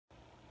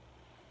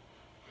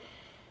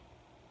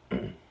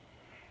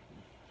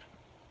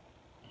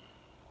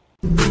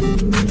Start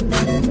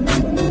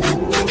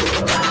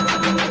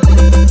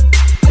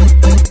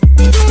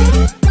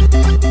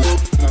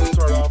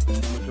off,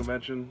 the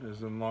convention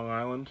is in Long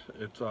Island.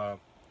 It's at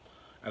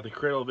the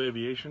Cradle of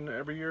Aviation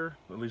every year,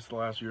 at least the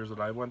last years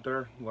that I went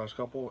there, the last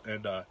couple,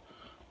 and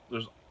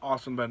there's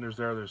awesome vendors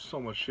there. There's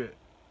so much shit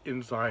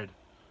inside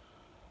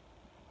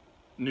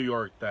New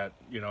York that,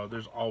 you know,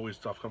 there's always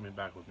stuff coming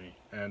back with me.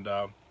 And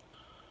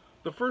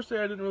the first day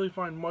I didn't really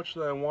find much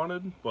that I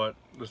wanted, but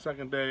the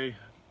second day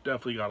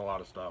definitely got a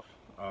lot of stuff.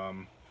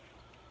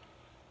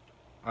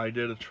 I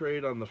did a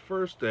trade on the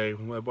first day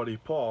with my buddy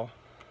Paul,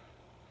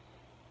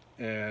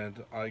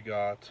 and I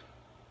got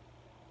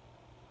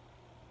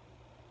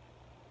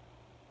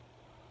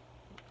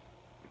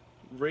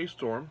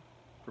Raystorm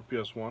for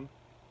PS1.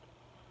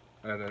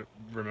 And I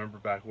remember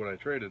back what I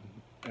traded,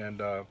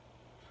 and I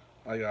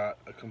got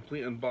a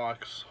complete in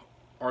box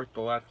Arc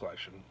the Lat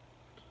collection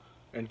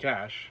in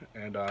cash,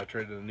 and I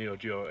traded a Neo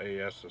Geo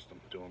AES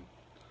system to him.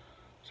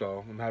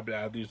 So I'm happy to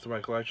add these to my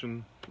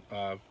collection.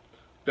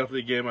 Definitely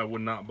a game I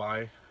would not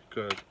buy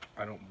because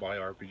I don't buy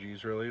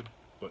RPGs really,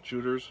 but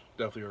shooters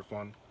definitely are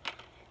fun,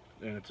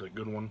 and it's a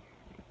good one.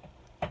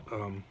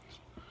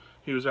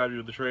 He was happy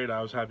with the trade.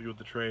 I was happy with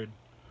the trade.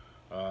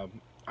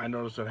 I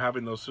noticed that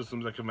having those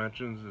systems at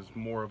conventions is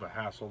more of a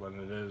hassle than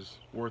it is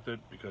worth it,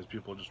 because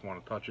people just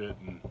want to touch it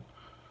and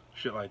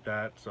shit like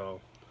that,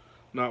 so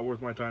not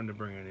worth my time to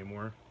bring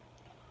anymore.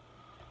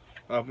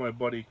 Off my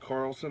buddy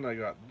Carlson, I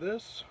got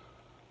this.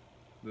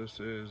 This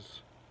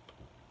is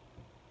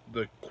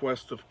the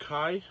Quest of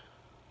Kai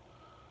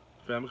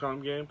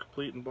Famicom game,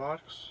 complete in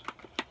box.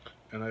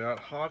 And I got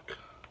Hawk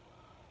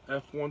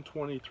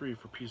F123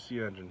 for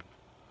PC Engine.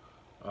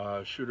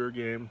 Shooter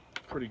game,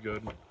 pretty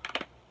good.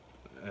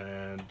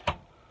 And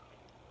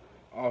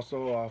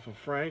also off of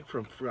Frank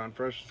from Forgotten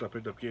Freshness, I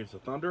picked up Gates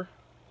of Thunder.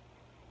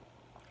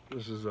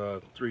 This is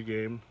a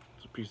 3-game,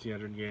 it's a PC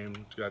Engine game.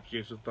 It's got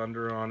Gates of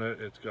Thunder on it,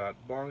 it's got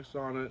Bonks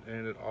on it,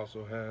 and it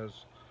also has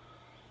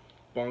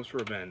Bonks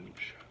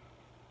Revenge.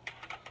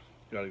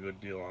 Got a good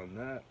deal on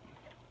that.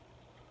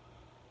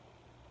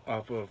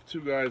 Off of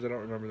two guys, I don't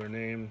remember their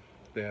name.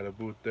 They had a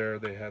booth there.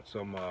 They had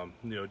some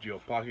Neo Geo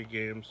Pocket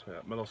games. I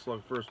got Metal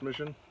Slug First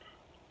Mission.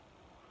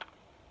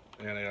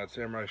 And I got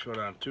Samurai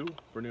Showdown 2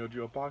 for Neo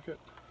Geo Pocket.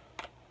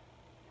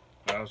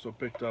 I also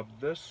picked up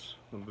this.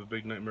 I'm a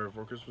big Nightmare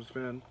Before Christmas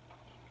fan.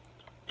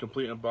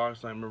 Complete in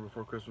box Nightmare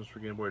Before Christmas for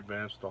Game Boy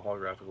Advance with a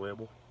holographic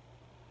label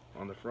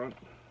on the front.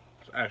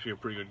 It's actually a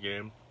pretty good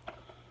game.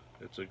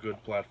 It's a good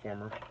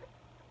platformer.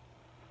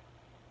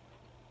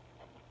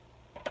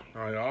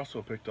 I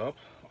also picked up,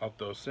 off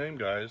those same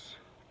guys,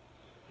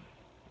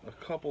 a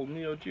couple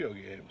Neo Geo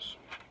games.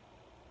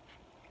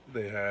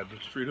 They had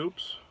Street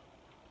Hoops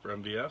for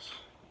MVS,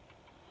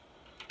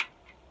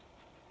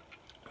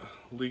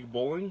 League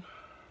Bowling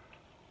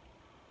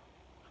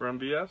for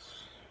MVS,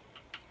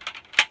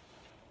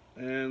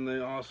 and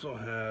they also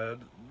had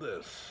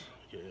this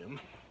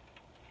game,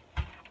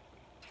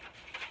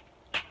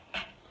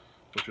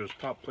 which was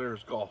Top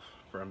Players Golf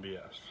for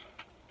MVS.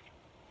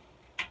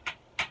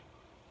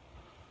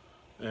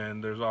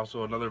 And there's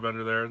also another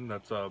vendor there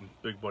that's a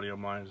big buddy of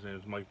mine. His name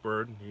is Mike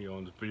Bird. He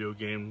owns a video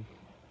game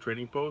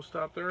trading post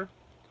out there,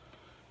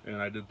 and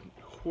I did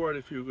quite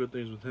a few good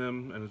things with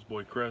him and his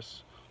boy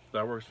Chris.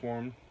 That works for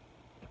him.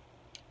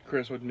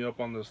 Chris hooked me up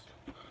on this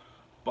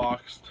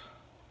boxed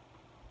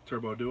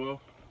Turbo Duo.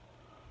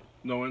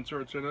 No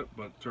inserts in it,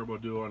 but Turbo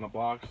Duo in a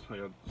box. I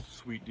got a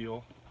sweet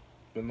deal.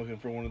 Been looking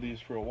for one of these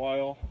for a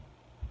while.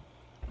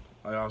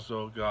 I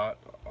also got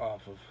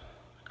off of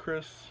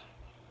Chris,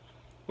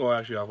 well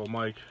actually off of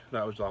Mike,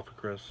 that was off of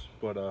Chris,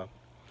 but I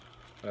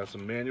got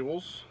some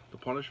manuals. The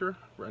Punisher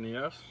for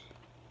NES,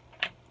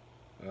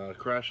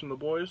 Crash and the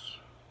Boys,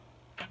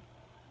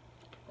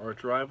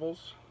 Arch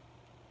Rivals,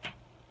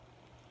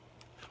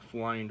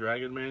 Flying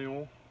Dragon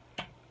Manual,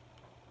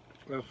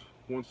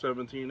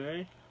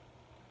 F-117A,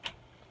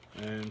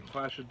 and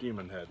Clash of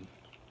Demon Head.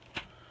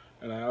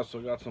 And I also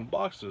got some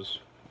boxes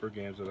for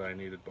games that I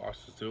needed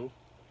boxes to.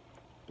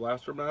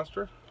 Blaster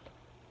Master,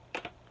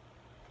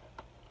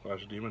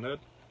 Clash of Demon Head,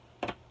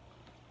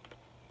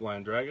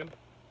 Flying Dragon,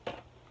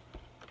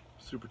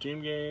 Super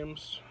Team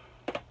Games,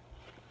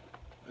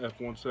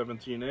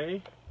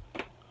 F-117A,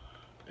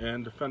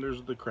 and Defenders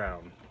of the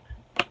Crown.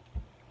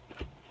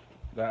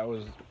 That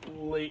was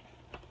late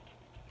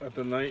at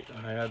the night.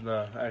 I had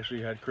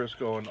actually had Chris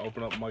go and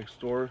open up Mike's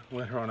store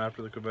later on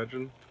after the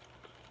convention,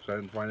 so I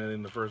didn't find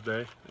anything the first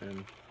day,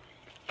 and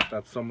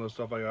that's some of the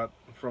stuff I got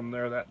from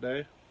there that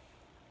day.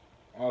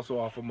 Also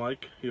off of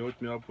Mike, he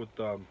hooked me up with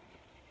 2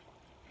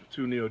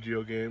 Neo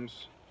Geo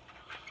games,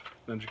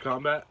 Ninja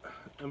Combat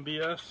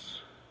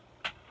MVS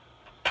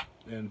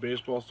and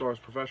Baseball Stars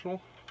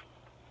Professional,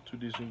 2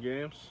 decent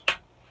games.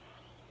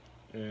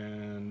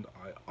 And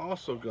I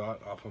also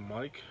got off of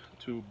Mike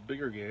 2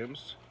 bigger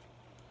games.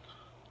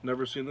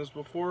 Never seen this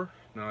before.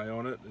 Now I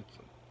own it. It's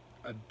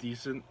a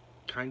decent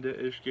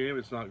kinda-ish game.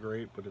 It's not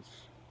great, but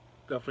it's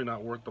definitely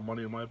not worth the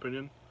money in my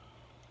opinion.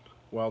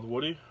 Wild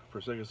Woody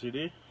for Sega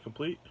CD,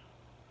 complete.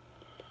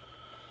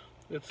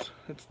 It's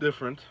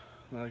different.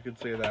 I could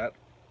say that.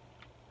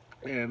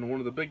 And one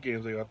of the big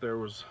games I got there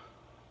was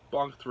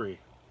Bonk 3.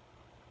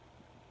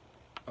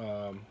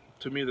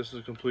 To me, this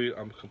is complete.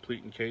 I'm a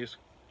complete in case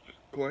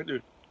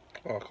collector.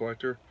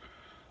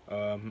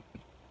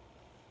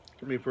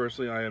 Me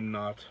personally, I am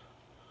not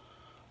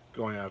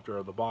going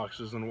after the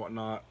boxes and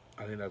whatnot.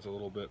 I think that's a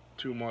little bit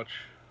too much,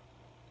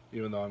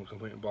 even though I'm a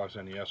complete in box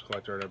NES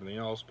collector and everything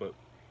else. But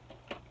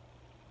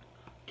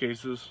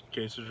cases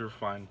are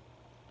fine.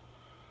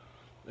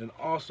 And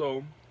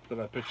also that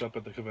I picked up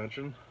at the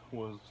convention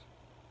was,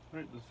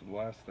 right, this is the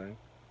last thing.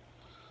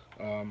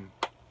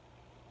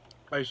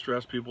 I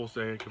stress people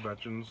saying at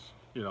conventions,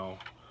 you know,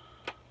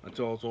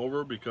 until it's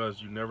over,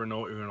 because you never know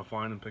what you're going to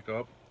find and pick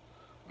up.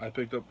 I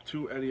picked up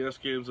 2 NES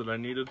games that I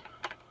needed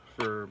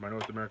for my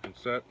North American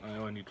set. I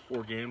only need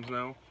 4 games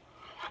now.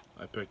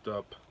 I picked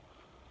up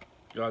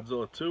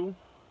Godzilla 2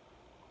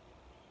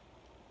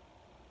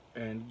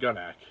 and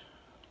Gunak.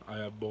 I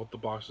have both the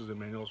boxes and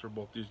manuals for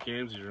both these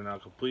games. These are now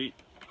complete.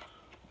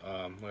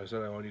 Like I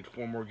said, I only need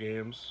 4 more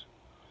games.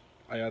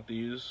 I got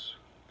these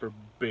for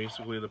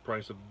basically the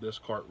price of this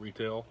cart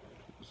retail.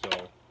 So,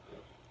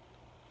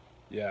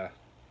 yeah.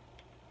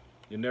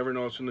 You never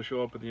know what's going to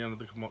show up at the end of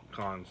the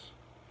cons.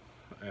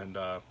 And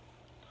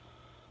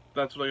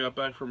that's what I got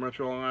back from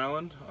Retro Long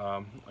Island.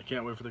 I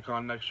can't wait for the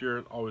con next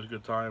year. Always a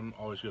good time.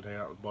 Always good to hang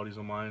out with buddies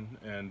of mine.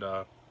 And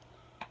I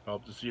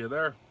hope to see you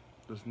there.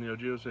 This is Neo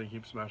Geo saying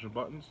keep smashing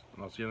buttons.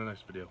 And I'll see you in the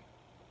next video.